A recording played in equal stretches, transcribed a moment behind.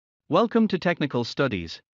Welcome to Technical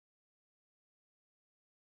Studies.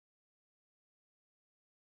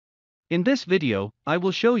 In this video, I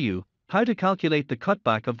will show you how to calculate the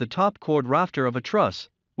cutback of the top chord rafter of a truss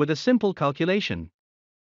with a simple calculation.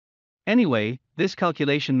 Anyway, this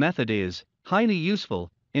calculation method is highly useful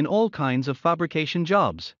in all kinds of fabrication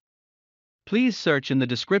jobs. Please search in the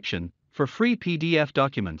description for free PDF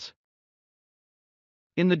documents.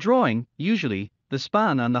 In the drawing, usually, the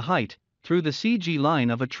span and the height through the CG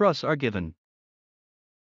line of a truss are given.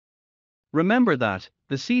 Remember that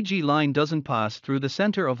the CG line doesn't pass through the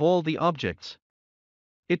center of all the objects.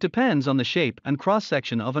 It depends on the shape and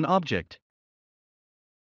cross-section of an object.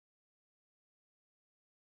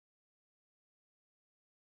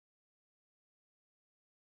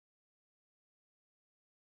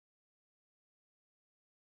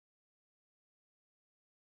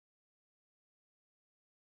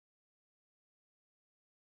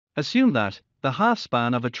 Assume that the half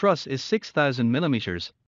span of a truss is 6,000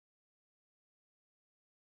 millimeters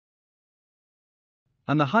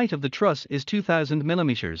and the height of the truss is 2,000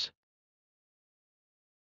 millimeters.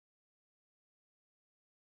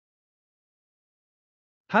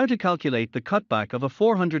 How to calculate the cutback of a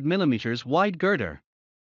 400 millimeters wide girder?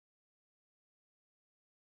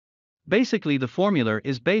 Basically, the formula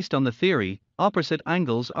is based on the theory opposite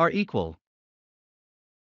angles are equal.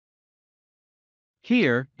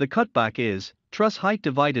 Here, the cutback is truss height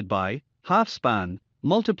divided by half span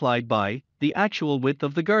multiplied by the actual width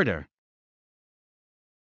of the girder.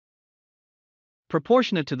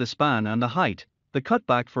 Proportionate to the span and the height, the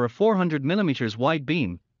cutback for a 400 mm wide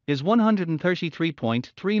beam is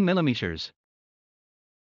 133.3 mm.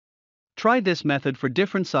 Try this method for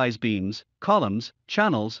different size beams, columns,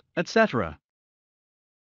 channels, etc.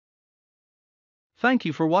 Thank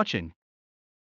you for watching.